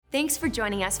Thanks for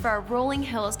joining us for our Rolling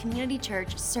Hills Community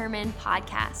Church Sermon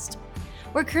Podcast.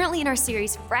 We're currently in our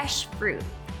series, Fresh Fruit,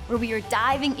 where we are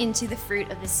diving into the fruit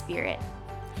of the Spirit.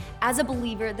 As a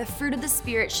believer, the fruit of the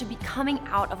Spirit should be coming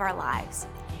out of our lives.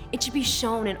 It should be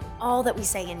shown in all that we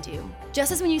say and do.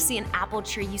 Just as when you see an apple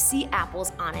tree, you see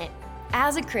apples on it.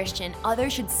 As a Christian,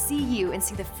 others should see you and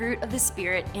see the fruit of the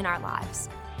Spirit in our lives.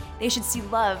 They should see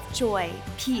love, joy,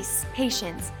 peace,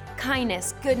 patience,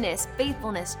 kindness, goodness,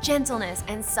 faithfulness, gentleness,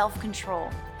 and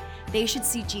self-control. They should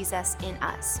see Jesus in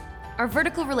us. Our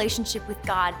vertical relationship with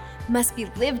God must be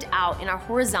lived out in our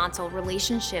horizontal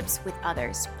relationships with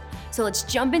others. So let's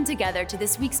jump in together to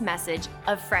this week's message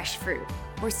of Fresh Fruit.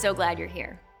 We're so glad you're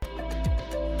here.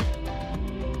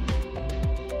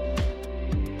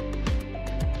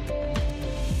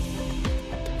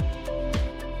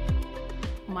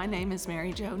 My name is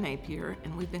Mary Jo Napier,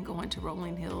 and we've been going to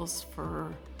Rolling Hills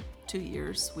for 2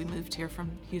 years. We moved here from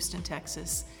Houston,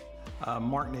 Texas.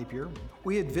 Mark Napier.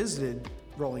 We had visited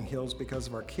Rolling Hills because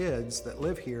of our kids that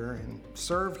live here and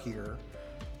serve here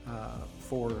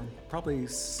for probably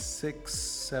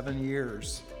 6-7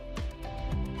 years.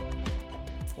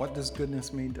 What does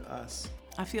goodness mean to us?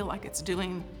 I feel like it's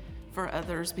doing for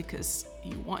others because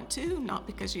you want to, not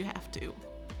because you have to.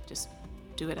 Just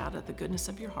do it out of the goodness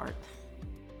of your heart.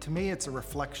 To me, it's a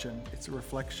reflection. It's a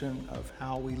reflection of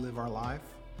how we live our life,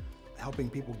 helping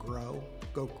people grow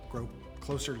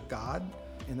closer to God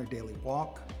in their daily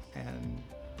walk, and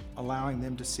allowing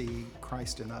them to see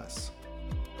Christ in us.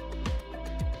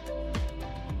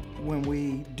 When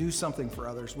we do something for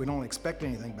others, we don't expect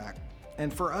anything back.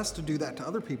 And for us to do that to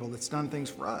other people that's done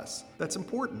things for us, that's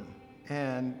important.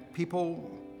 And people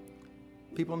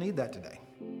need that today.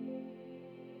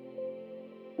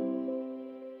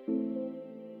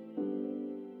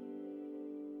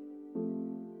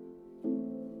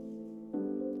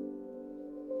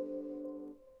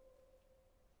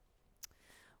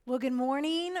 Well, good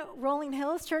morning, Rolling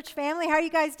Hills Church family. How are you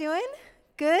guys doing?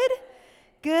 Good?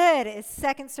 Good. It's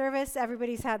second service.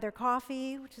 Everybody's had their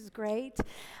coffee, which is great.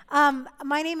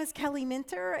 My name is Kelly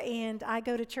Minter, and I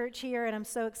go to church here, and I'm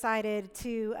so excited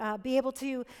to be able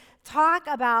to talk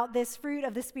about this fruit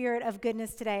of the Spirit of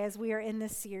goodness today as we are in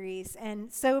this series.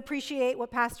 And so appreciate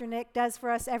what Pastor Nick does for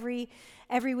us every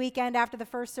weekend after the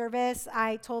first service.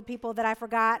 I told people that I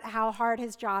forgot how hard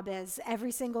his job is every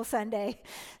single Sunday.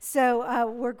 So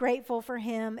we're grateful for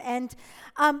him. And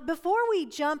before we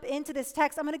jump into this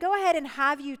text, I'm going to go ahead and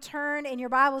have you turn in your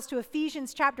Bibles to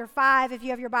Ephesians chapter 5 if you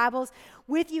have your Bibles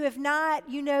with you. If not,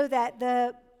 you know that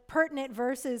the pertinent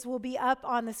verses will be up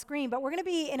on the screen, but we're going to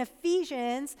be in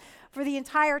Ephesians for the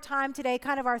entire time today.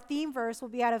 Kind of our theme verse will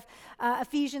be out of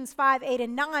Ephesians 5, 8,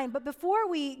 and 9. But before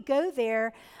we go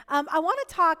there, I want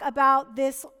to talk about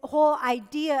this whole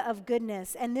idea of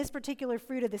goodness and this particular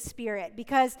fruit of the Spirit,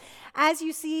 because as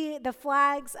you see the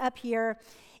flags up here,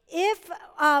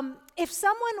 if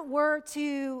someone were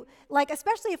to,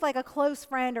 especially if a close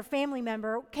friend or family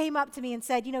member came up to me and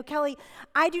said, Kelly,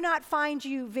 I do not find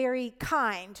you very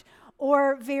kind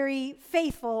or very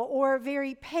faithful or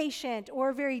very patient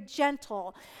or very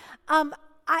gentle,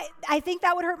 I think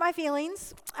that would hurt my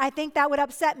feelings. I think that would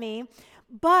upset me.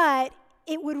 But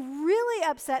it would really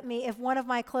upset me if one of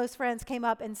my close friends came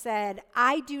up and said,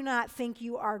 I do not think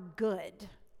you are good.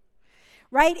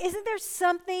 Right? Isn't there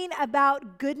something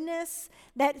about goodness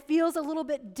that feels a little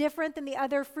bit different than the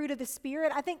other fruit of the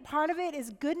Spirit? I think part of it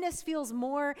is goodness feels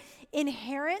more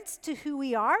inherent to who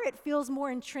we are. It feels more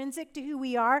intrinsic to who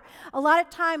we are. A lot of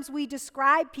times we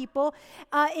describe people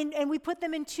and we put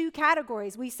them in two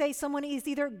categories. We say someone is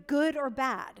either good or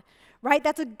bad. Right?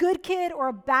 That's a good kid or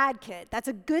a bad kid. That's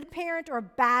a good parent or a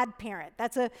bad parent.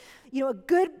 That's a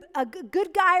good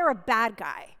guy or a bad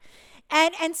guy.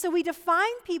 And so we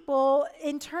define people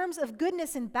in terms of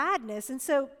goodness and badness. And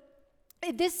so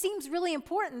this seems really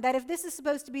important, that if this is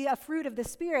supposed to be a fruit of the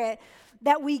Spirit,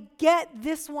 that we get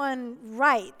this one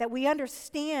right, that we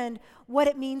understand what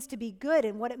it means to be good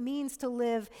and what it means to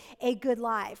live a good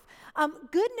life.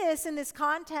 Goodness in this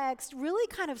context really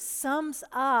kind of sums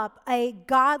up a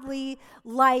godly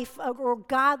life or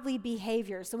godly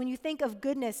behavior. So when you think of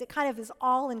goodness, it kind of is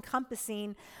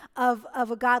all-encompassing of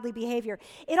a godly behavior.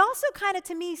 It also kind of,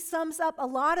 to me, sums up a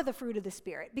lot of the fruit of the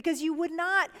Spirit, because you would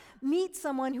not meet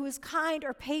someone who is kind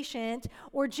or patient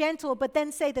or gentle, but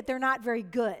then say that they're not very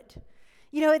good.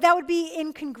 That would be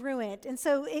incongruent. And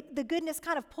so the goodness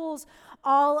kind of pulls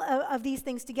all of these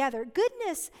things together.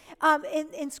 Goodness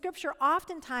in Scripture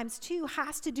oftentimes, too,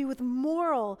 has to do with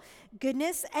moral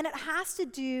goodness, and it has to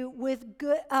do with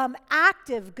good,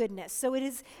 active goodness. So it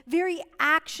is very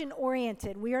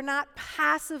action-oriented. We are not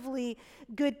passively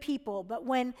good people. But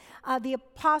when the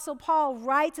Apostle Paul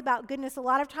writes about goodness, a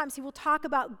lot of times he will talk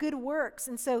about good works.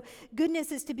 And so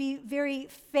goodness is to be very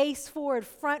face-forward,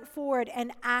 front-forward,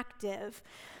 and active.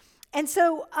 And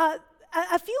so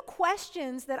a few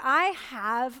questions that I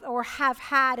have or have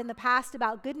had in the past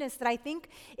about goodness that I think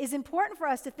is important for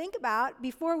us to think about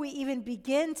before we even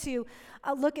begin to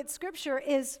look at Scripture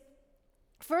is,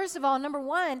 first of all, number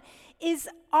one, is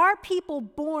are people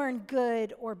born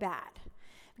good or bad?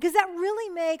 Because that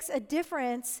really makes a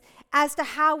difference as to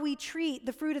how we treat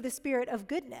the fruit of the Spirit of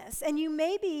goodness. And you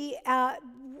maybe,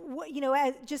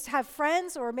 just have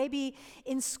friends or maybe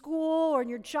in school or in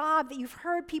your job that you've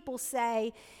heard people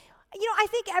say, I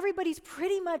think everybody's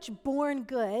pretty much born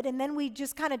good, and then we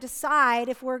just kind of decide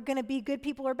if we're going to be good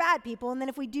people or bad people. And then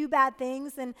if we do bad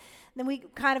things, then we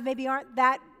kind of maybe aren't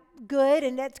that good,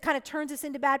 and that kind of turns us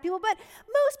into bad people. But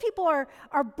most people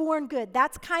are born good.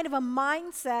 That's kind of a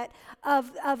mindset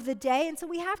of the day. And so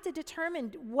we have to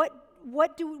determine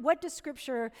what does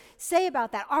Scripture say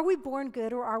about that? Are we born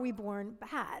good or are we born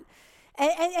bad?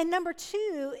 And number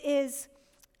two is,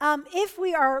 if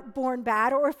we are born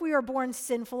bad, or if we are born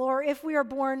sinful, or if we are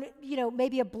born,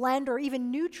 maybe a blend or even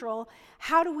neutral,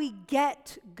 how do we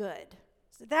get good?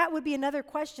 So that would be another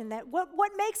question. That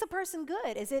what makes a person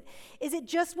good? Is it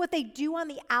just what they do on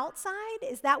the outside?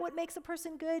 Is that what makes a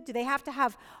person good? Do they have to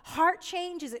have heart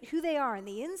change? Is it who they are on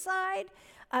the inside?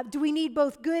 Do we need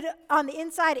both good on the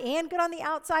inside and good on the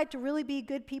outside to really be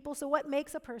good people? So what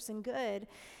makes a person good?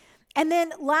 And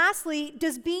then lastly,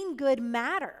 does being good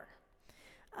matter?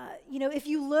 If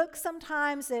you look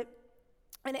sometimes at,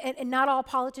 and not all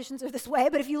politicians are this way,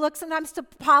 but if you look sometimes to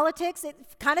politics, it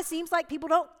kind of seems like people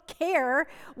don't care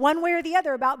one way or the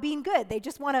other about being good. They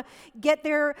just want to get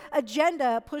their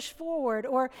agenda pushed forward,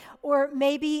 or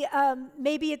maybe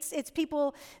it's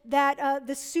people that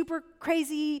the super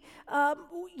crazy,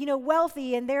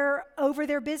 wealthy, and they're over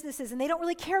their businesses, and they don't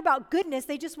really care about goodness.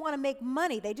 They just want to make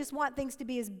money. They just want things to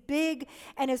be as big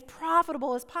and as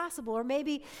profitable as possible. Or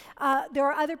maybe there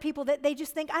are other people that they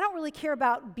just think, I don't really care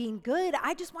about being good.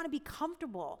 I just want to be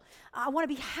comfortable. I want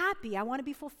to be happy. I want to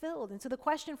be fulfilled. And so the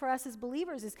question for us as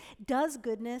believers is, does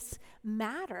goodness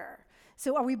matter?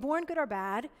 So are we born good or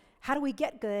bad? How do we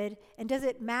get good? And does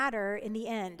it matter in the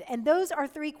end? And those are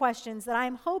three questions that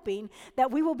I'm hoping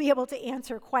that we will be able to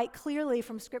answer quite clearly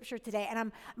from Scripture today.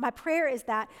 And my prayer is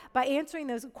that by answering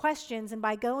those questions and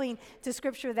by going to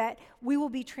Scripture, that we will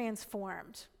be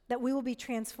transformed. And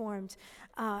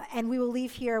we will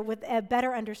leave here with a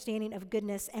better understanding of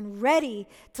goodness and ready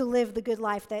to live the good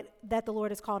life that the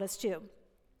Lord has called us to.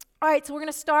 All right, so we're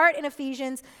going to start in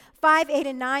Ephesians 5, 8,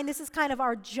 and 9. This is kind of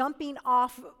our jumping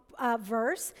off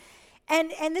verse.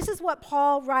 And this is what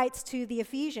Paul writes to the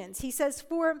Ephesians. He says,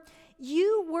 For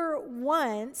you were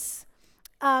once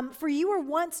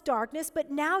darkness,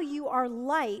 but now you are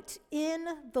light in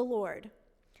the Lord.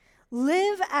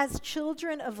 Live as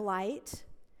children of light.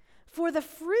 For the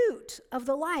fruit of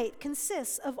the light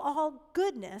consists of all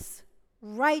goodness,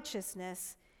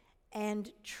 righteousness,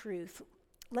 and truth.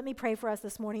 Let me pray for us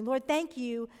this morning. Lord, thank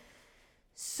you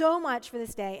so much for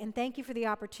this day, and thank you for the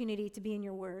opportunity to be in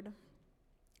your word.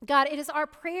 God, it is our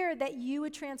prayer that you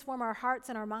would transform our hearts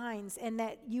and our minds, and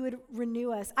that you would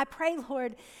renew us. I pray,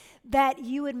 Lord, that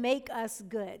you would make us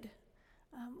good.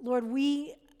 Lord,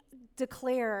 we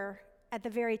declare at the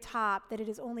very top that it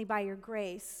is only by your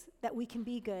grace that we can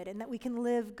be good and that we can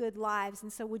live good lives.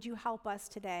 And so would you help us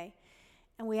today?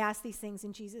 And we ask these things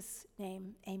in Jesus'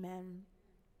 name, amen.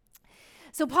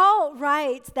 So Paul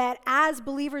writes that as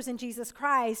believers in Jesus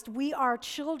Christ, we are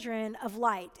children of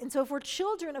light. And so if we're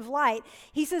children of light,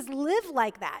 he says, live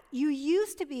like that. You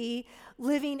used to be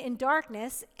living in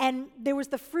darkness, and there was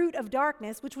the fruit of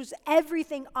darkness, which was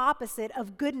everything opposite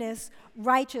of goodness,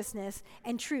 righteousness,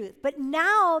 and truth. But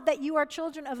now that you are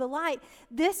children of the light,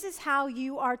 this is how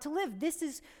you are to live. This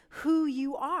is who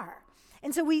you are.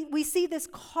 And so we see this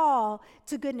call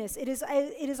to goodness. It is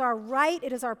our right.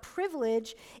 It is our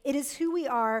privilege. It is who we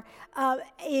are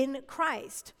in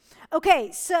Christ.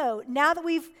 Okay, so now that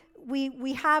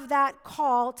we have that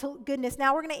call to goodness,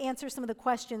 now we're going to answer some of the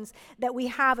questions that we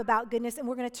have about goodness, and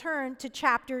we're going to turn to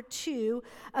chapter 2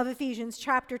 of Ephesians,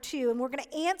 chapter 2, and we're going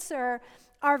to answer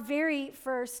our very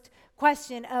first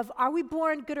question of, are we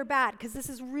born good or bad? Because this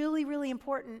is really, really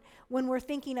important when we're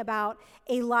thinking about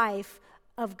a life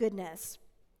of goodness.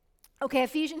 Okay,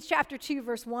 Ephesians chapter 2,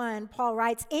 verse 1, Paul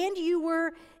writes, and you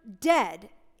were dead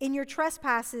in your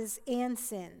trespasses and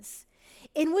sins,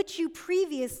 in which you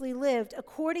previously lived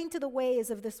according to the ways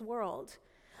of this world,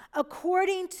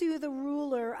 according to the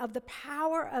ruler of the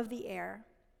power of the air,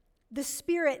 the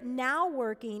spirit now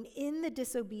working in the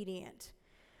disobedient.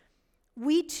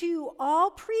 We too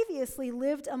all previously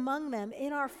lived among them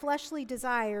in our fleshly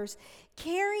desires,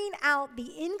 carrying out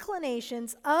the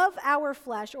inclinations of our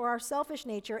flesh or our selfish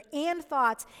nature and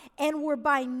thoughts, and were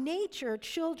by nature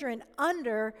children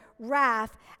under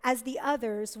wrath, as the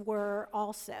others were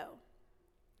also.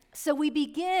 So we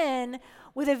begin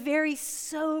with a very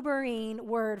sobering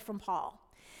word from Paul.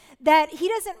 That he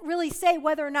doesn't really say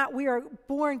whether or not we are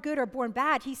born good or born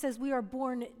bad. He says we are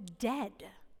born dead.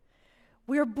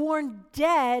 We are born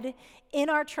dead in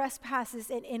our trespasses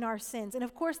and in our sins. And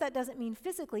of course, that doesn't mean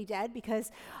physically dead,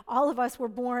 because all of us were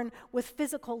born with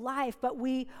physical life, but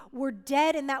we were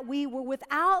dead in that we were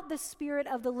without the Spirit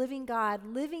of the living God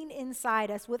living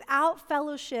inside us, without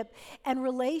fellowship and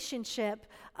relationship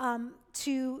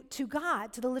to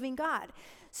God, to the living God.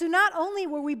 So not only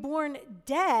were we born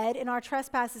dead in our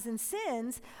trespasses and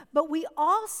sins, but we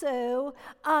also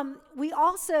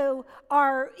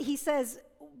are, he says,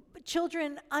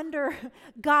 children under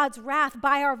God's wrath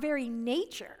by our very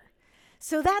nature.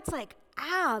 So that's like,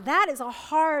 that is a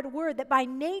hard word, that by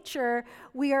nature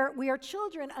we are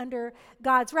children under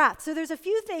God's wrath. So there's a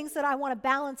few things that I want to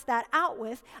balance that out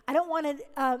with. I don't want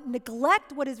to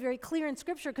neglect what is very clear in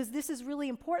Scripture, because this is really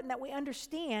important that we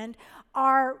understand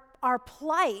our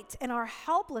plight and our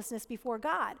helplessness before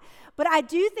God. But I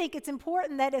do think it's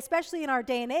important that, especially in our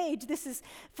day and age, this is,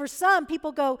 for some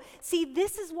people go, see,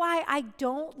 this is why I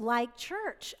don't like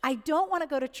church. I don't want to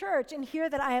go to church and hear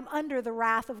that I am under the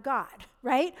wrath of God,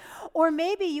 right? Or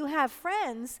maybe you have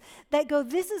friends that go,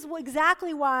 this is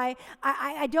exactly why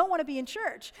I don't want to be in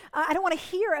church. I don't want to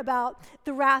hear about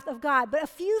the wrath of God. But a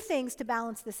few things to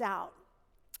balance this out,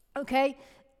 okay?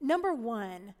 Number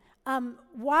one,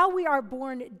 while we are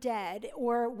born dead,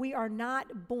 or we are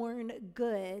not born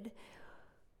good,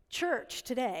 church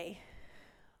today,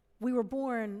 we were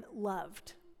born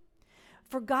loved.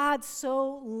 For God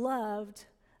so loved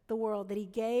the world that he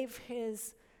gave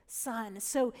his son.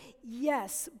 So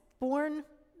yes, born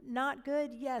not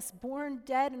good, yes. Born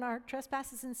dead in our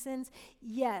trespasses and sins,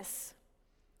 yes.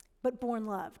 But born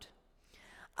loved.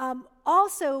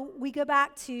 Also, we go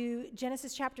back to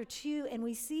Genesis chapter 2, and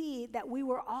we see that we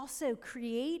were also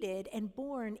created and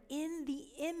born in the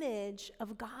image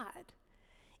of God.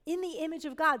 In the image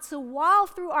of God. So while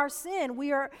through our sin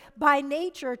we are by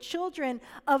nature children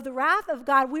of the wrath of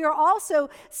God, we are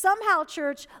also somehow,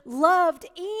 church, loved,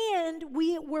 and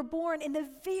we were born in the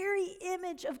very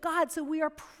image of God. So we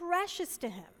are precious to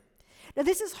him. Now,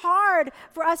 this is hard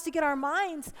for us to get our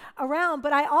minds around,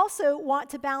 but I also want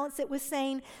to balance it with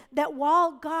saying that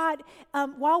while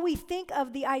we think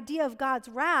of the idea of God's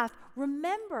wrath,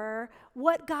 remember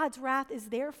what God's wrath is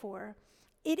there for.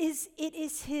 It is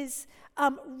his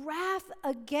wrath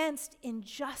against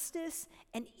injustice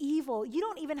and evil. You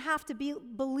don't even have to be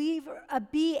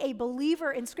a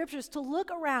believer in scriptures to look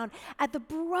around at the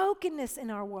brokenness in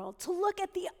our world, to look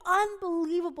at the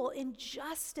unbelievable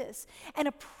injustice and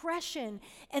oppression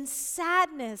and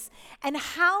sadness and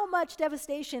how much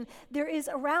devastation there is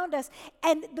around us.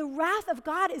 And the wrath of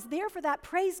God is there for that.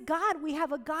 Praise God, we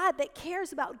have a God that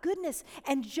cares about goodness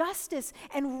and justice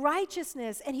and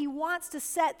righteousness, and he wants to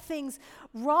set things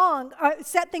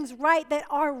right that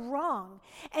are wrong.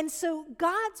 And so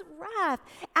God's wrath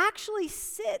actually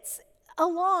sits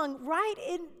along right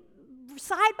in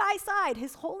side by side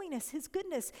his holiness, his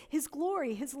goodness, his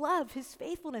glory, his love, his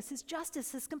faithfulness, his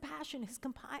justice, his compassion, his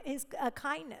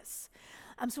kindness.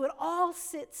 So it all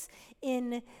sits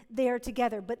in there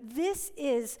together. But this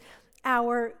is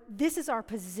our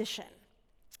position.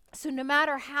 So no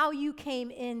matter how you came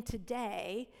in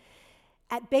today,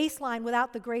 at baseline,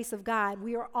 without the grace of God,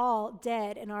 we are all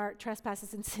dead in our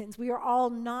trespasses and sins. We are all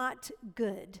not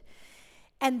good.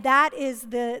 And that is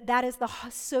the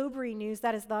sobering news.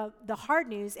 That is the hard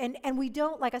news. And we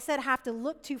don't, like I said, have to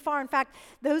look too far. In fact,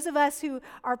 those of us who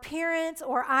are parents,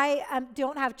 or I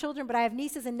don't have children, but I have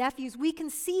nieces and nephews, we can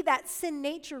see that sin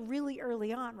nature really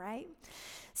early on, right?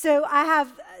 So I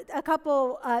have a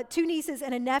couple, two nieces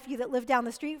and a nephew that live down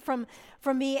the street from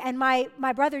me, and my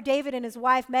brother David and his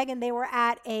wife Megan, they were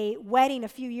at a wedding a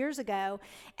few years ago,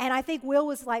 and I think Will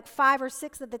was like 5 or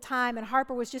 6 at the time, and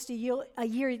Harper was just a year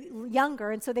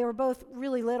younger, and so they were both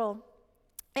really little.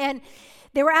 And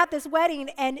they were at this wedding,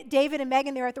 and David and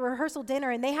Megan, they were at the rehearsal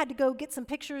dinner, and they had to go get some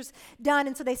pictures done.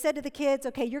 And so they said to the kids,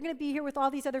 okay, you're going to be here with all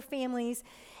these other families.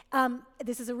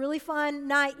 This is a really fun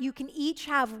night. You can each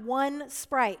have one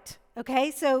Sprite.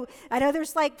 Okay, so I know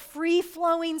there's like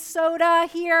free-flowing soda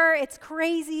here. It's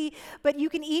crazy, but you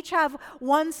can each have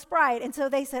one Sprite. And so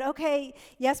they said, okay,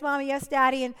 yes, Mommy, yes,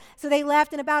 Daddy. And so they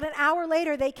left, and about an hour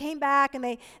later, they came back, and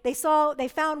they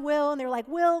found Will, and they were like,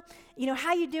 Will,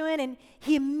 how you doing? And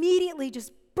he immediately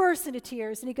just burst into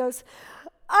tears, and he goes,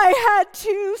 I had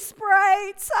 2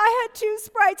 Sprites.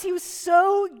 He was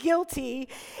so guilty,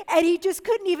 and he just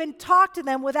couldn't even talk to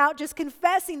them without just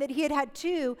confessing that he had had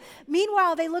 2.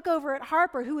 Meanwhile, they look over at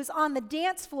Harper, who was on the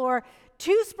dance floor,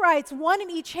 2 Sprites, 1 in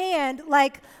each hand,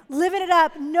 like living it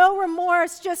up, no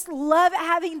remorse, just love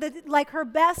having her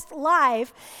best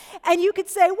life. And you could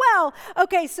say, well,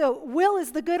 okay, so Will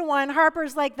is the good one,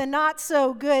 Harper's like the not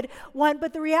so good one,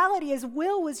 but the reality is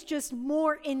Will was just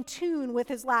more in tune with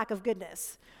his lack of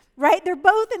goodness. Right? They're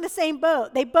both in the same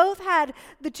boat. They both had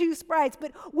the 2 Sprites,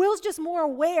 but Will's just more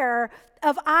aware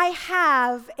of I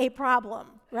have a problem,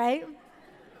 right?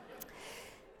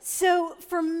 So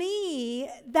for me,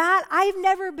 that I've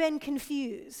never been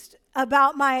confused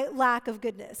about my lack of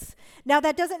goodness. Now,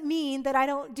 that doesn't mean that I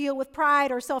don't deal with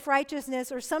pride or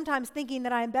self-righteousness or sometimes thinking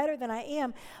that I'm better than I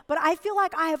am, but I feel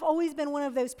like I have always been one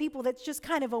of those people that's just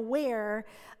kind of aware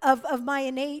of my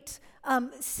innate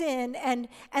sin and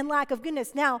lack of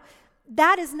goodness. Now,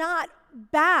 that is not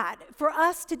bad for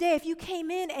us today. If you came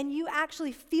in and you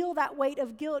actually feel that weight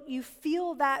of guilt, you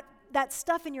feel that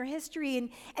stuff in your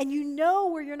history, and you know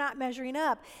where you're not measuring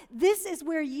up, this is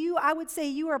where I would say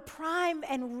you are prime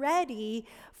and ready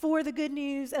for the good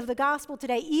news of the gospel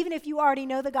today. Even if you already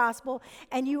know the gospel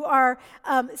and you are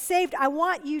saved, I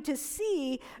want you to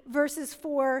see verses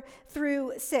 4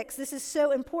 through 6. This is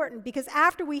so important, because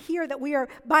after we hear that we are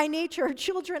by nature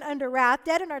children under wrath,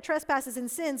 dead in our trespasses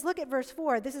and sins, look at verse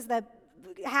 4. This is the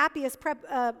happiest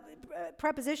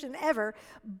preposition ever.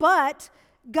 But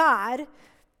God,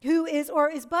 who is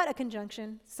but a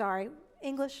conjunction. Sorry,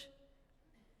 English.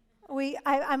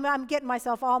 I'm getting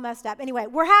myself all messed up. Anyway,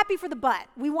 we're happy for the but.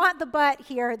 We want the but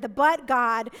here, the but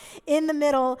God in the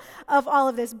middle of all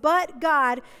of this. But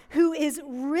God, who is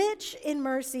rich in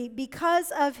mercy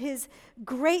because of his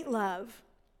great love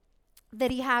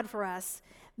that he had for us,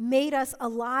 made us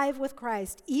alive with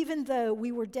Christ, even though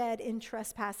we were dead in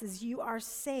trespasses. You are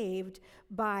saved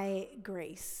by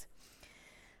grace.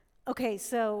 Okay,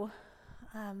 so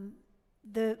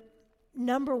the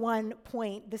number one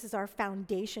point, this is our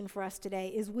foundation for us today,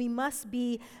 is we must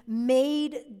be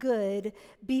made good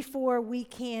before we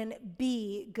can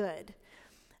be good.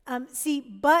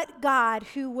 But God,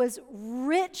 who was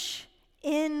rich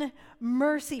in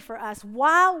mercy for us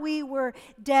while we were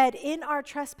dead in our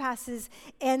trespasses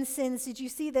and sins, did you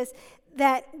see this?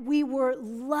 That we were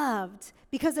loved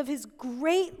because of his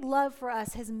great love for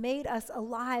us has made us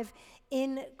alive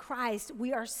in Christ.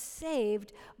 We are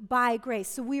saved by grace.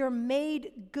 So we are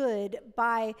made good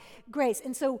by grace.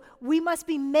 And so we must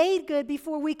be made good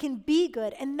before we can be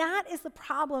good. And that is the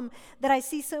problem that I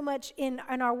see so much in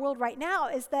our world right now,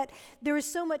 is that there is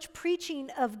so much preaching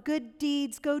of good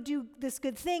deeds, go do this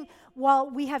good thing, while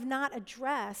we have not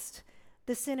addressed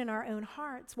the sin in our own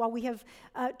hearts, while we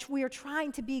are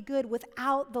trying to be good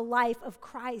without the life of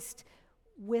Christ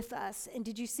with us. And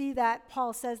did you see that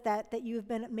Paul says that you have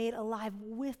been made alive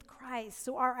with Christ?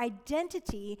 So our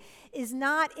identity is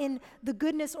not in the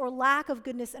goodness or lack of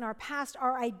goodness in our past.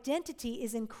 Our identity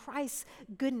is in Christ's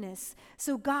goodness.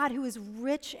 So God, who is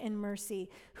rich in mercy,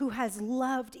 who has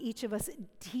loved each of us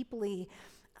deeply,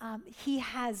 he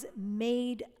has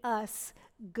made us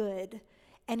good.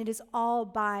 And it is all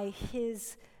by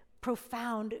his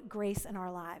profound grace in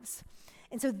our lives.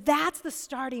 And so that's the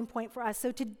starting point for us.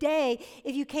 So today,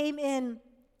 if you came in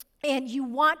and you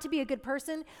want to be a good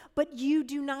person, but you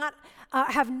do not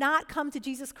have not come to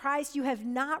Jesus Christ, you have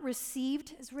not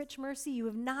received his rich mercy, you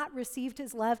have not received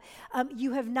his love,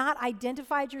 you have not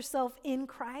identified yourself in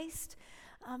Christ,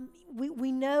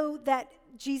 we know that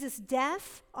Jesus'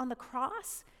 death on the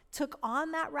cross took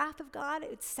on that wrath of God.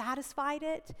 It satisfied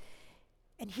it.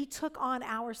 And he took on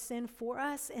our sin for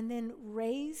us and then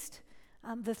raised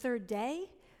the third day.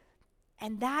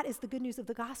 And that is the good news of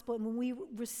the gospel. And when we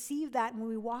receive that, and when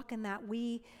we walk in that,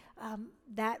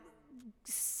 that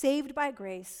saved by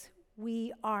grace,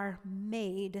 we are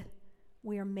made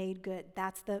good.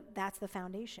 That's the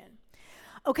foundation.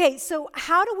 Okay, so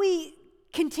how do we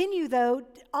continue, though,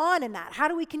 on in that? How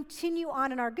do we continue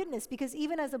on in our goodness? Because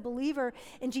even as a believer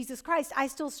in Jesus Christ, I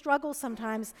still struggle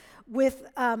sometimes with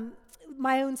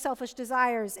my own selfish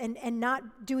desires and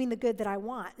not doing the good that I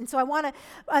want. And so I want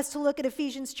us to look at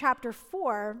Ephesians chapter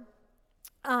 4.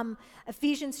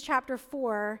 Ephesians chapter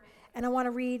 4, and I want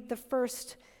to read the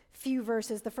first few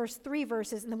verses, the first 3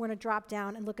 verses, and then we're going to drop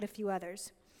down and look at a few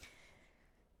others.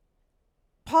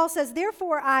 Paul says,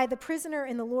 "Therefore I, the prisoner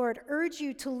in the Lord, urge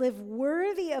you to live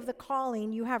worthy of the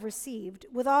calling you have received,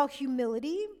 with all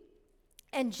humility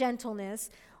and gentleness,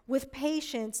 with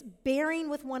patience, bearing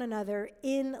with one another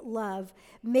in love,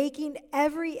 making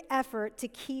every effort to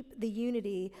keep the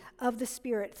unity of the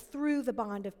Spirit through the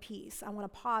bond of peace." I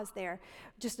want to pause there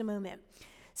just a moment.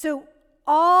 So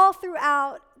all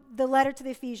throughout the letter to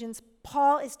the Ephesians,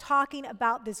 Paul is talking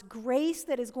about this grace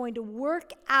that is going to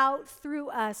work out through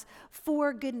us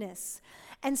for goodness.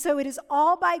 And so it is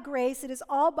all by grace, it is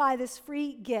all by this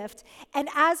free gift. And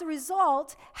as a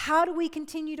result, how do we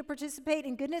continue to participate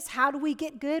in goodness? How do we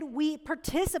get good? We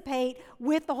participate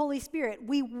with the Holy Spirit.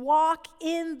 We walk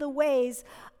in the ways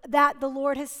that the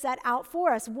Lord has set out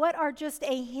for us. What are just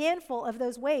a handful of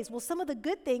those ways? Well, some of the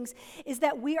good things is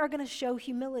that we are going to show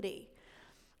humility.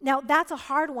 Now, that's a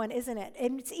hard one, isn't it?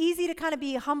 And it's easy to kind of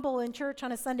be humble in church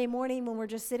on a Sunday morning when we're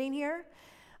just sitting here.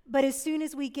 But as soon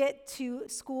as we get to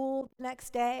school the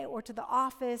next day or to the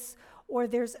office, or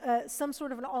there's some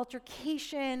sort of an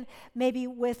altercation, maybe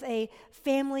with a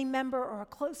family member or a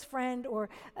close friend or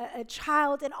a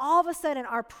child, and all of a sudden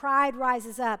our pride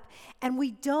rises up and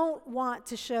we don't want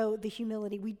to show the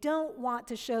humility. We don't want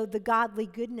to show the godly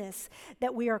goodness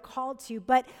that we are called to,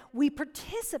 but we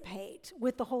participate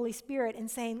with the Holy Spirit in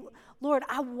saying, Lord,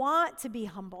 I want to be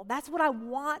humble. That's what I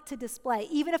want to display.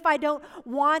 Even if I don't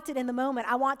want it in the moment,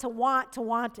 I want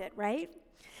it, right?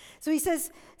 So he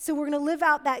says, so we're going to live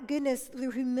out that goodness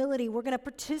through humility. We're going to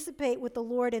participate with the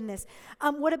Lord in this.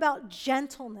 What about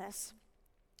gentleness?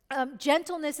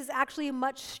 Gentleness is actually a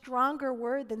much stronger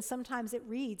word than sometimes it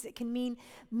reads. It can mean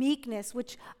meekness,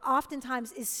 which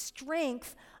oftentimes is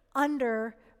strength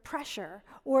under pressure,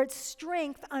 or it's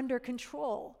strength under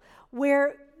control,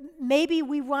 where maybe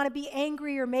we want to be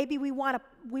angry, or maybe we want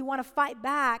to fight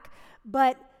back,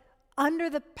 but under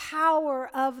the power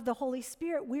of the Holy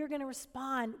Spirit, we're going to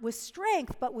respond with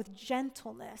strength, but with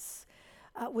gentleness.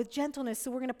 So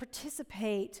we're going to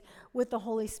participate with the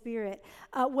Holy Spirit.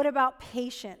 What about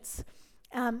patience?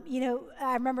 I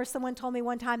remember someone told me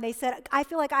one time, they said, I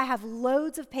feel like I have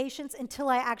loads of patience until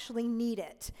I actually need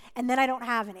it, and then I don't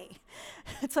have any.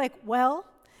 It's like, well,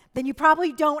 then you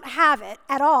probably don't have it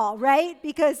at all, right?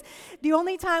 Because the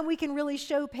only time we can really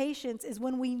show patience is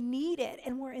when we need it,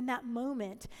 and we're in that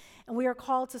moment, and we are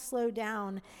called to slow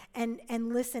down and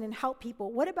listen and help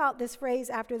people. What about this phrase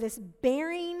after this,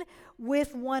 bearing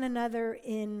with one another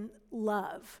in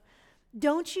love?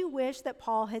 Don't you wish that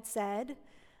Paul had said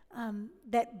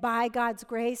that by God's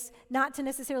grace, not to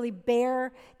necessarily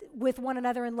bear with one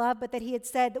another in love, but that he had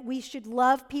said that we should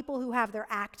love people who have their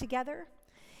act together?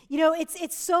 You know,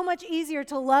 it's so much easier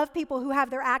to love people who have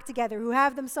their act together, who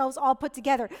have themselves all put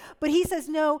together. But he says,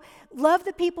 no, love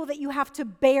the people that you have to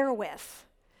bear with.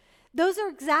 Those are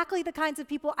exactly the kinds of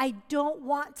people I don't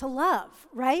want to love,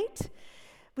 right?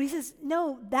 But he says,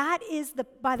 no, that is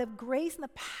by the grace and the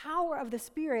power of the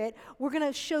Spirit, we're going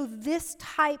to show this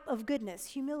type of goodness,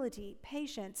 humility,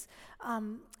 patience,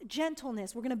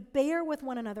 gentleness. We're going to bear with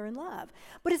one another in love.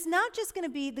 But it's not just going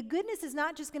to be, the goodness is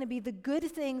not just going to be the good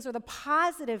things or the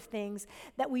positive things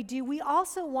that we do. We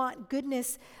also want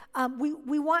goodness.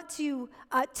 We want to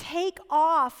take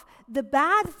off the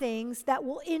bad things that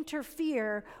will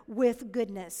interfere with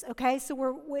goodness, okay? So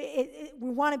we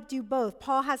want to do both.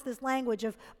 Paul has this language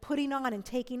of putting on and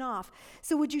taking off.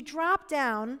 So would you drop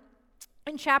down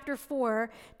in chapter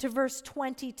 4 to verse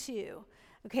 22?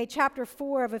 Okay, chapter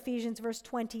 4 of Ephesians, verse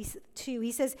 22.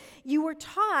 He says, you were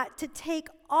taught to take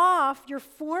off your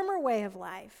former way of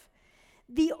life,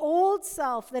 the old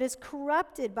self that is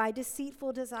corrupted by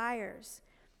deceitful desires,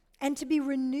 and to be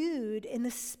renewed in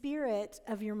the spirit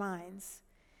of your minds,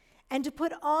 and to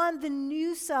put on the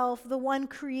new self, the one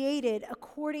created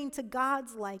according to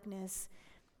God's likeness,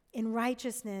 in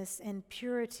righteousness and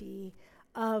purity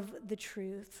of the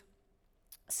truth.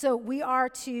 So we are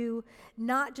to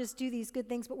not just do these good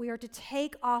things, but we are to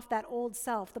take off that old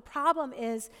self. The problem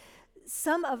is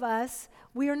some of us,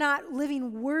 we are not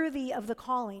living worthy of the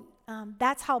calling.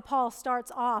 That's how Paul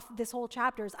starts off this whole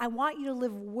chapter. Is I want you to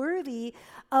live worthy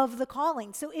of the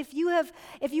calling. So if you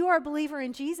are a believer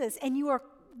in Jesus and you are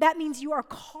that means you are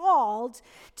called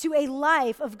to a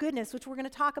life of goodness, which we're going to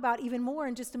talk about even more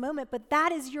in just a moment, but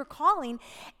that is your calling.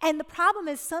 And the problem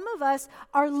is some of us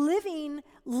are living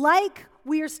like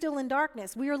we are still in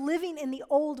darkness. We are living in the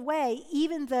old way,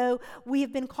 even though we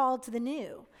have been called to the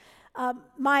new.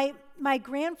 My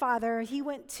grandfather, he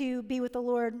went to be with the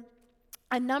Lord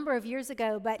a number of years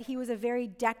ago, but he was a very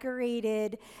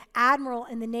decorated admiral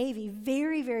in the Navy,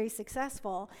 very, very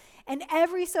successful. And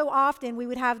every so often, we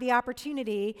would have the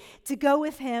opportunity to go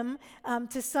with him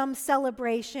to some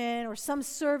celebration or some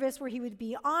service where he would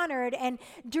be honored. And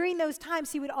during those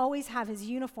times, he would always have his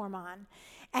uniform on.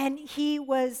 And he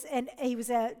was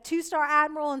a 2-star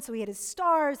admiral, and so he had his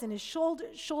stars and his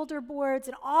shoulder boards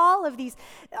and all of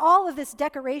this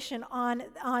decoration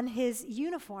on his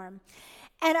uniform.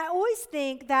 And I always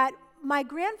think that my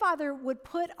grandfather would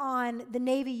put on the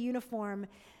Navy uniform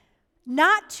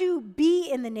not to be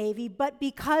in the Navy, but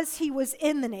because he was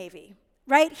in the Navy,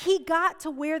 right? He got to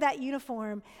wear that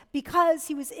uniform because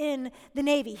he was in the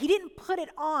Navy. He didn't put it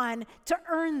on to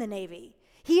earn the Navy.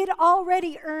 He had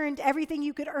already earned everything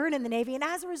you could earn in the Navy, and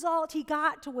as a result, he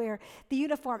got to wear the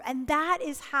uniform. And that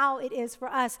is how it is for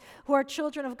us who are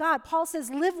children of God. Paul says,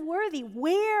 live worthy,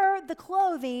 wear the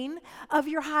clothing of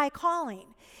your high calling.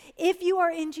 If you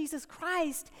are in Jesus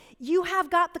Christ, you have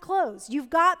got the clothes. You've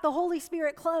got the Holy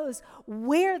Spirit clothes.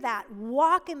 Wear that,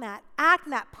 walk in that, act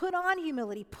in that, put on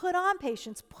humility, put on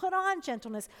patience, put on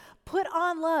gentleness, put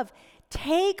on love.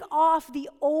 Take off the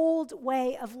old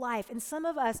way of life. And some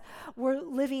of us, we're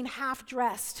living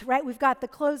half-dressed, right? We've got the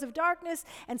clothes of darkness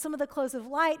and some of the clothes of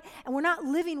light, and we're not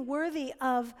living worthy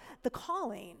of the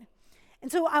calling. And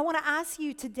so I want to ask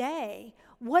you today,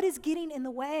 what is getting in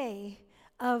the way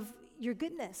of your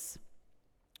goodness?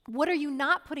 What are you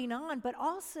not putting on? But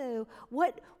also,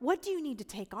 what do you need to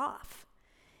take off?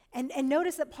 And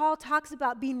notice that Paul talks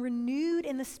about being renewed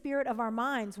in the spirit of our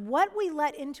minds. What we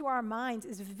let into our minds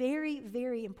is very,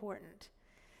 very important.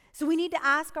 So we need to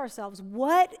ask ourselves,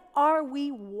 what are we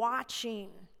watching?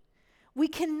 We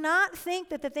cannot think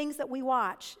that the things that we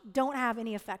watch don't have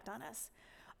any effect on us.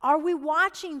 Are we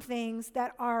watching things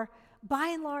that are, by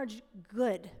and large,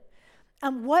 good?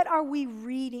 What are we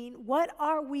reading? What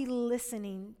are we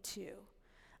listening to?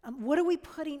 What are we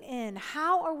putting in?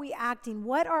 How are we acting?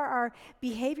 What are our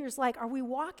behaviors like? Are we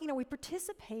walking? Are we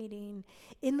participating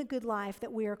in the good life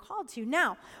that we are called to?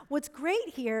 Now, what's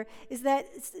great here is that,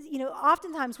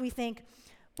 oftentimes we think,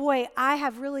 boy, I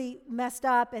have really messed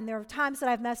up, and there are times that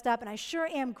I've messed up, and I sure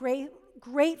am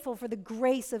grateful for the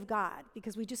grace of God,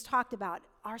 because we just talked about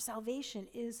our salvation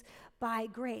is by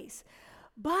grace.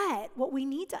 But what we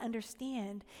need to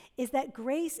understand is that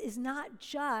grace is not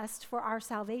just for our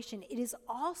salvation. It is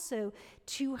also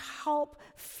to help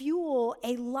fuel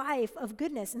a life of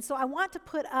goodness. And so I want to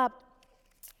put up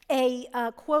a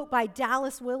quote by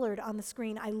Dallas Willard on the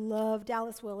screen. I love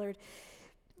Dallas Willard.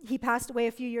 He passed away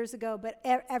a few years ago, but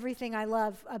everything I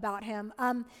love about him.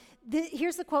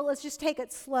 Here's the quote. Let's just take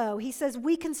it slow. He says,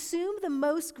 "We consume the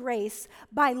most grace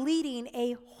by leading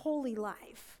a holy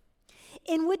life,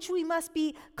 in which we must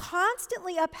be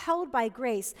constantly upheld by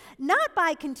grace, not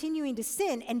by continuing to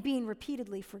sin and being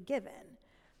repeatedly forgiven.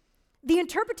 The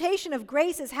interpretation of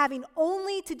grace as having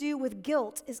only to do with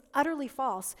guilt is utterly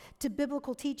false to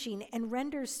biblical teaching and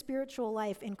renders spiritual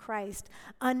life in Christ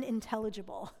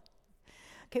unintelligible."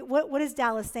 Okay, what is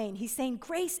Dallas saying? He's saying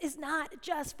grace is not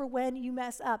just for when you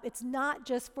mess up. It's not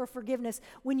just for forgiveness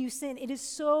when you sin. It is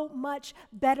so much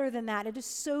better than that. It is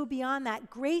so beyond that.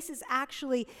 Grace is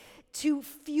actually to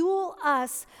fuel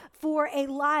us for a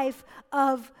life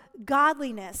of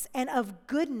godliness and of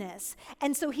goodness.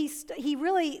 And so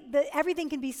everything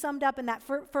can be summed up in that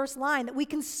first line, that we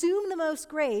consume the most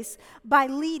grace by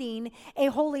leading a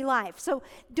holy life. So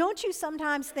don't you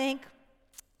sometimes think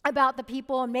about the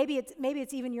people, and maybe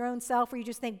it's even your own self, where you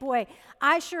just think, boy,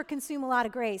 I sure consume a lot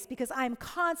of grace because I'm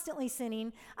constantly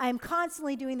sinning, I am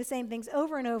constantly doing the same things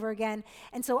over and over again,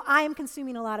 and so I am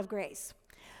consuming a lot of grace.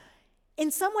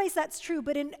 In some ways that's true,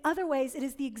 but in other ways it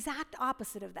is the exact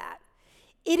opposite of that.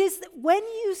 It is when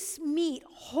you meet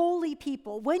holy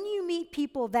people, when you meet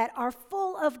people that are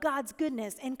full of God's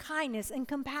goodness and kindness and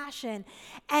compassion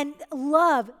and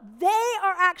love, they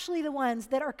are actually the ones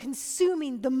that are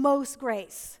consuming the most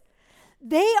grace.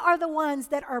 They are the ones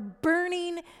that are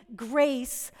burning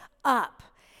grace up.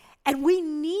 And we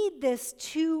need this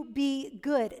to be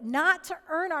good, not to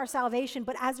earn our salvation,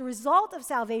 but as a result of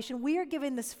salvation, we are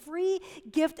given this free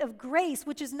gift of grace,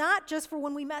 which is not just for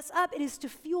when we mess up, it is to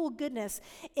fuel goodness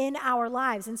in our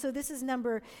lives. And so this is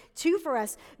number 2 for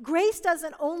us. Grace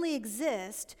doesn't only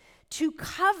exist to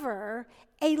cover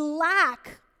a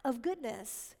lack of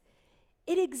goodness.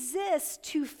 It exists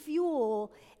to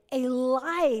fuel a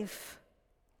life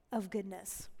of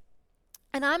goodness.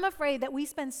 And I'm afraid that we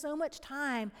spend so much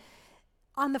time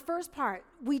on the first part.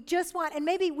 We just want, and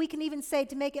maybe we can even say,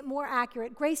 to make it more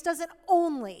accurate, grace doesn't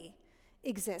only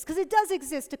exist, because it does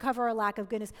exist to cover our lack of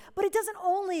goodness, but it doesn't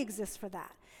only exist for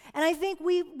that. And I think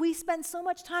we spend so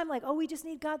much time like, oh, we just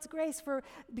need God's grace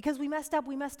because we messed up.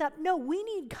 No, we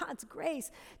need God's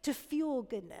grace to fuel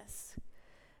goodness.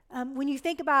 When you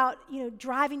think about,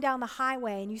 driving down the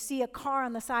highway and you see a car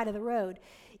on the side of the road,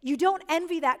 you don't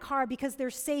envy that car because they're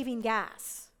saving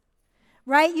gas,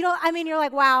 right? You're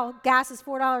like, wow, gas is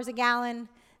 $4 a gallon.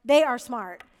 They are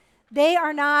smart. They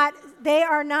are not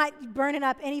burning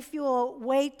up any fuel.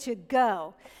 Way to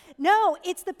go. No,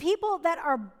 it's the people that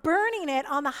are burning it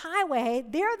on the highway.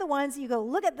 They're the ones you go,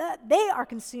 look at that. They are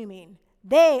consuming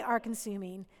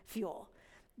fuel.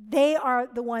 They are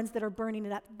the ones that are burning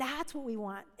it up. That's what we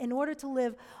want. In order to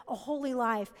live a holy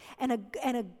life and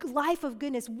a life of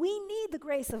goodness, we need the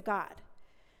grace of God.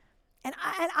 And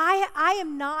I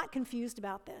am not confused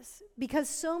about this, because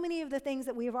so many of the things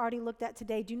that we have already looked at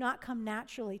today do not come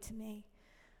naturally to me.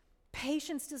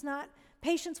 Patience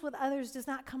with others does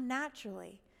not come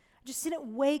naturally. I just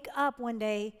didn't wake up one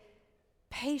day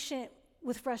patient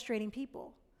with frustrating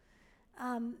people.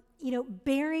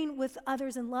 Bearing with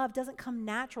others in love doesn't come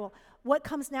natural. What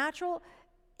comes natural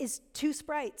is 2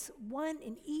 Sprites, one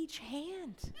in each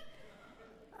hand.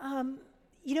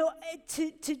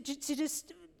 To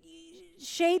just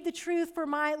shade the truth for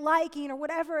my liking or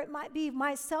whatever it might be,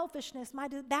 my selfishness,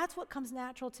 that's what comes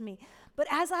natural to me. But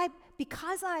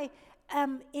because I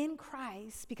am in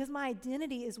Christ, because my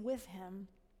identity is with him,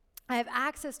 I have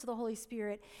access to the Holy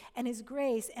Spirit and his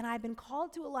grace, and I've been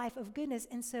called to a life of goodness.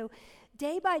 And so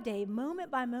day by day,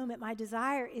 moment by moment, my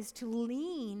desire is to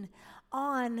lean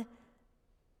on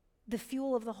the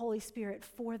fuel of the Holy Spirit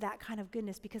for that kind of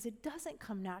goodness, because it doesn't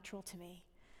come natural to me.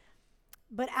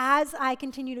 But as I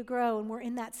continue to grow and we're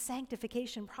in that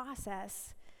sanctification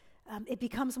process, it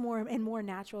becomes more and more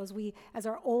natural as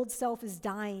our old self is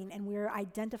dying and we're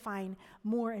identifying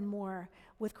more and more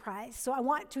with Christ. So I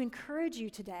want to encourage you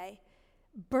today,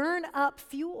 burn up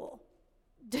fuel.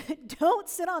 Don't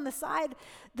sit on the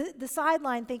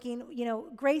sideline thinking,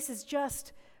 grace is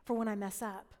just for when I mess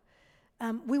up.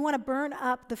 We want to burn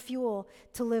up the fuel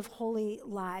to live holy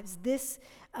lives. This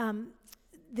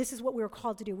is what we were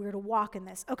called to do. We were to walk in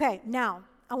this. Okay, now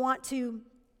I want to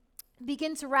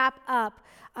begin to wrap up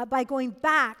by going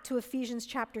back to Ephesians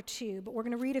chapter 2, but we're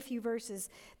going to read a few verses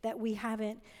that we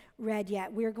haven't read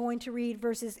yet. We're going to read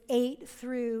verses 8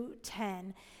 through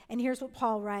 10, and here's what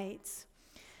Paul writes.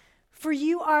 For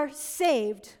you are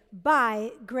saved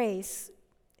by grace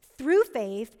through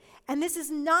faith, and this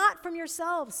is not from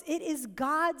yourselves. It is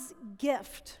God's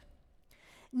gift,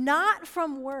 not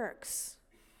from works,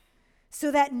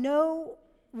 so that no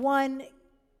one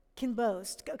can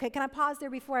boast. Okay, can I pause there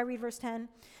before I read verse 10?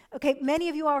 Okay, many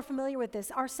of you are familiar with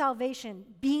this. Our salvation,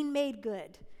 being made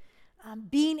good,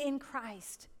 being in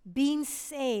Christ, being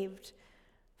saved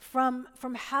from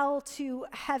hell to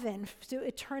heaven, to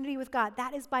eternity with God,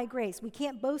 that is by grace. We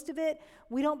can't boast of it.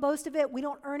 We don't boast of it. We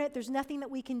don't earn it. There's nothing that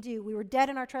we can do. We were dead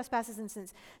in our trespasses and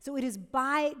sins. So it is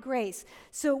by grace.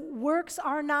 So works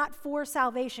are not for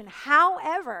salvation.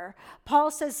 However,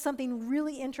 Paul says something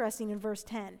really interesting in verse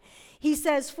 10. He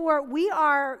says, for we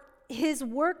are his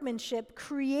workmanship,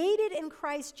 created in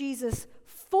Christ Jesus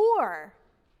for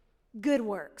good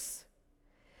works,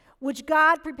 which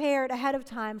God prepared ahead of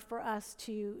time for us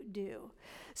to do.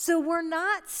 So we're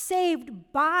not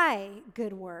saved by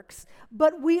good works,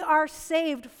 but we are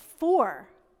saved for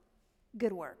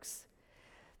good works.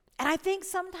 And I think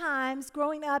sometimes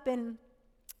growing up in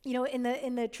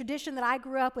the tradition that I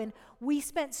grew up in, we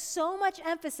spent so much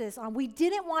emphasis on, we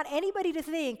didn't want anybody to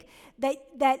think that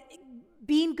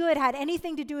being good had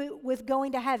anything to do with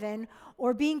going to heaven,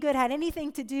 or being good had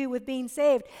anything to do with being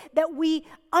saved, that we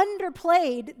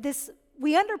underplayed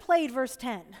verse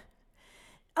 10.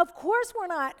 Of course we're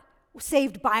not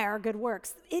saved by our good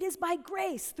works. It is by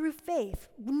grace through faith.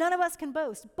 None of us can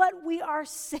boast, but we are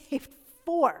saved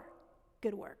for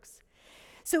good works.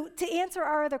 So to answer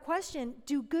our other question,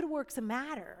 do good works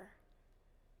matter?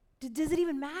 Does it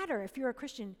even matter if you're a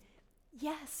Christian?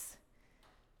 Yes.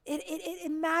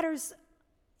 It matters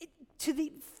to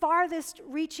the farthest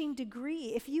reaching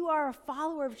degree. If you are a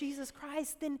follower of Jesus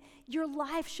Christ, then your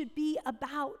life should be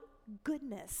about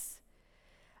goodness.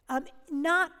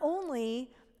 Not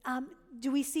only do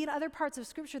we see in other parts of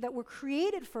Scripture that we're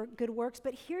created for good works,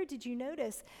 but here did you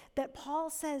notice that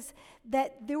Paul says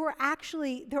that there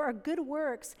are good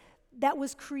works that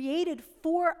was created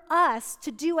for us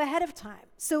to do ahead of time.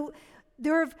 So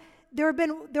there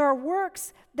are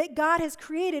works that God has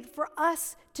created for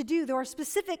us to do. There are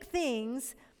specific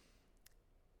things,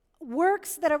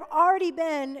 works that have already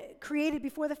been created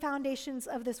before the foundations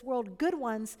of this world, good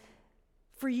ones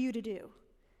for you to do.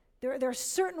 There are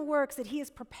certain works that he has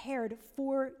prepared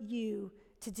for you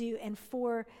to do and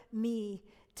for me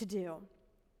to do.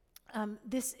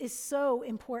 This is so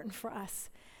important for us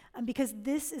because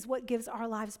this is what gives our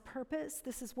lives purpose.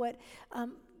 This is what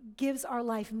gives our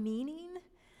life meaning,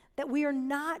 that we are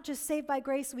not just saved by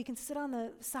grace so we can sit on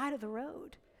the side of the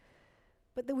road,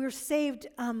 but that we're saved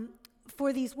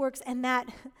for these works, and that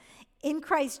in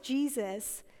Christ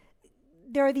Jesus,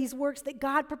 there are these works that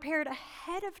God prepared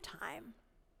ahead of time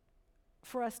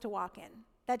for us to walk in.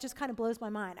 That just kind of blows my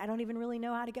mind. I don't even really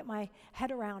know how to get my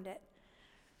head around it.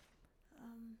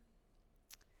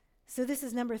 So this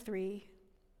is number 3.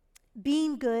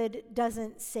 Being good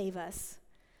doesn't save us,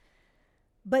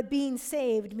 but being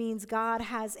saved means God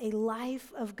has a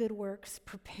life of good works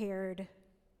prepared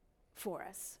for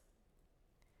us.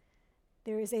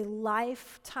 There is a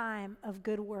lifetime of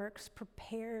good works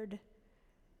prepared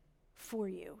for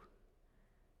you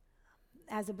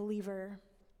as a believer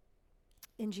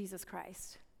in Jesus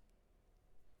Christ.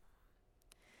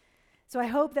 So I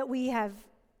hope that we have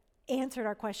answered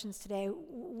our questions today.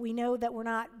 We know that we're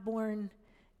not born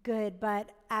good, but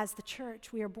as the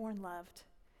church, we are born loved.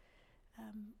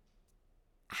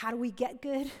 How do we get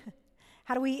good?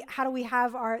 How do we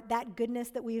have that goodness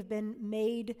that we have been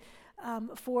made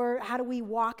for? How do we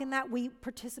walk in that? We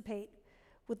participate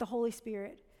with the Holy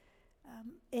Spirit.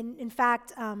 In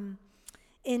fact,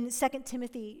 in 2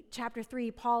 Timothy chapter 3,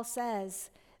 Paul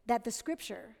says that the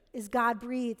scripture is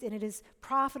God-breathed and it is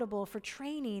profitable for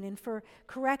training and for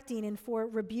correcting and for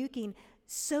rebuking,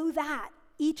 so that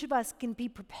each of us can be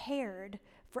prepared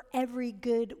for every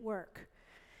good work.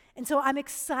 And so I'm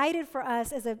excited for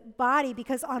us as a body,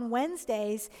 because on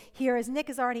Wednesdays here, as Nick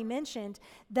has already mentioned,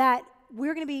 that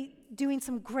we're going to be doing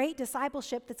some great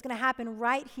discipleship that's going to happen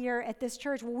right here at this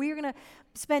church, where we're going to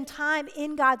spend time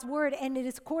in God's Word. And it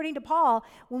is according to Paul,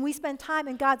 when we spend time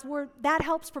in God's Word, that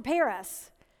helps prepare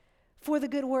us for the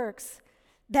good works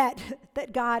that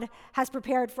God has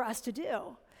prepared for us to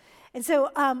do. And so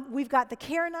we've got the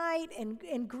care night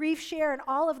and grief share and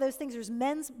all of those things. There's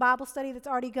men's Bible study that's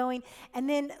already going. And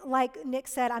then, like Nick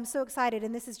said, I'm so excited,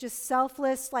 and this is just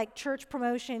selfless, like church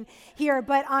promotion here.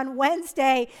 But on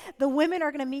Wednesday, the women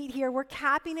are going to meet here. We're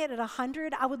capping it at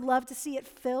 100. I would love to see it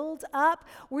filled up.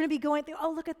 We're going to be going through,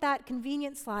 oh, look at that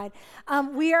convenient slide.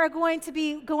 We are going to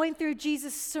be going through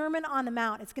Jesus' Sermon on the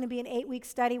Mount. It's going to be an 8-week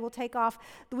study. We'll take off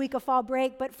the week of fall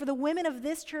break. But for the women of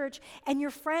this church and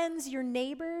your friends, your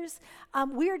neighbors,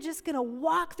 we are just going to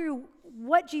walk through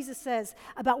what Jesus says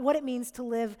about what it means to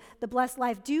live the blessed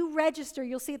life. Do register.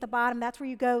 You'll see at the bottom, that's where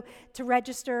you go to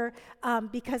register,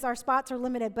 because our spots are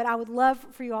limited, but I would love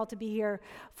for you all to be here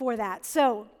for that.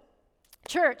 So,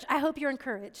 church, I hope you're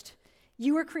encouraged.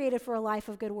 You were created for a life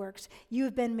of good works. You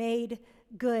have been made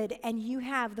good, and you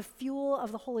have the fuel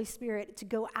of the Holy Spirit to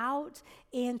go out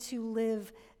and to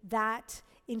live that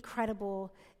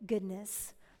incredible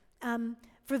goodness.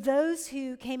 For those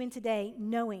who came in today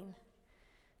knowing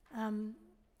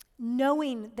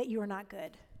that you are not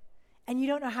good and you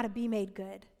don't know how to be made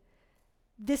good,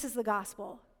 this is the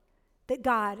gospel, that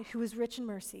God, who is rich in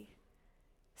mercy,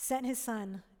 sent his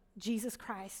Son, Jesus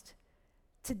Christ,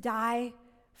 to die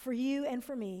for you and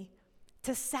for me,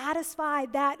 to satisfy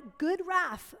that good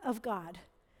wrath of God,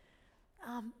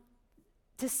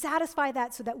 to satisfy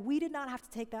that so that we did not have to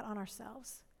take that on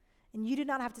ourselves. And you did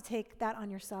not have to take that on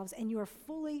yourselves, and you are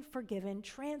fully forgiven,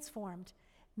 transformed,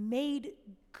 made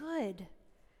good.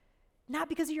 Not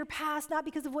because of your past, not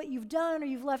because of what you've done or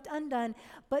you've left undone,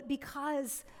 but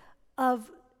because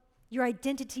of your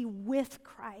identity with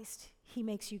Christ. He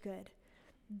makes you good.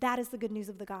 That is the good news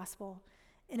of the gospel.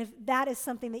 And if that is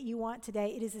something that you want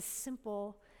today, it is as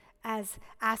simple as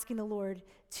asking the Lord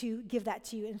to give that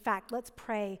to you. In fact, let's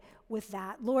pray with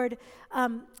that. Lord,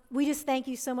 we just thank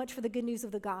you so much for the good news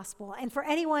of the gospel. And for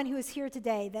anyone who is here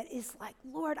today that is like,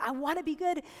 Lord, I want to be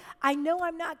good. I know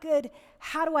I'm not good.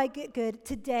 How do I get good?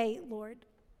 Today, Lord,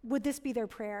 would this be their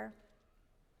prayer?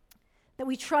 That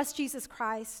we trust Jesus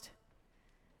Christ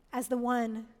as the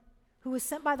one who was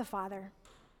sent by the Father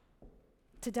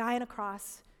to die on a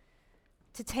cross,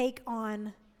 to take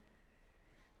on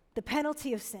the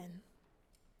penalty of sin,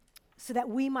 so that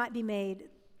we might be made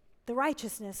the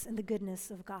righteousness and the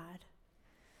goodness of God.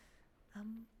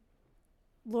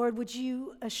 Lord, would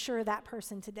you assure that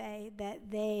person today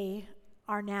that they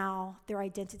are now, their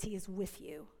identity is with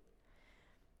you?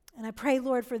 And I pray,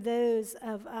 Lord, for those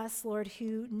of us, Lord,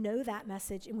 who know that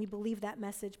message and we believe that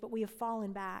message, but we have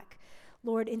fallen back.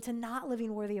 Lord, into not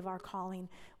living worthy of our calling.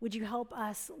 Would you help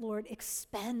us, Lord,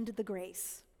 expend the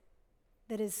grace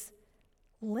that is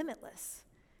limitless,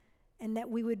 and that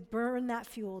we would burn that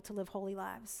fuel to live holy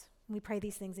lives. We pray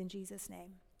these things in Jesus'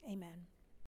 name. Amen.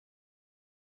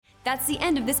 That's the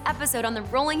end of this episode on the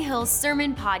Rolling Hills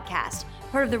Sermon Podcast,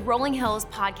 part of the Rolling Hills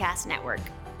Podcast Network.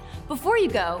 Before you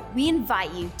go, we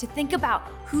invite you to think about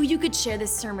who you could share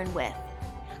this sermon with.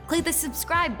 Click the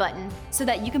subscribe button so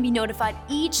that you can be notified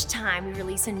each time we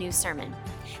release a new sermon.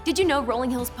 Did you know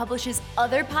Rolling Hills publishes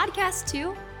other podcasts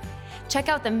too? Check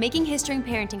out the Making History in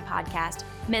Parenting podcast,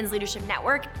 Men's Leadership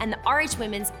Network, and the RH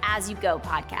Women's As You Go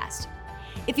podcast.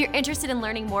 If you're interested in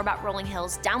learning more about Rolling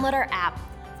Hills, download our app,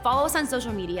 follow us on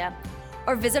social media,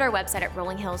 or visit our website at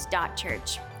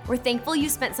rollinghills.church. We're thankful you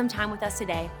spent some time with us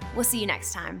today. We'll see you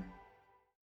next time.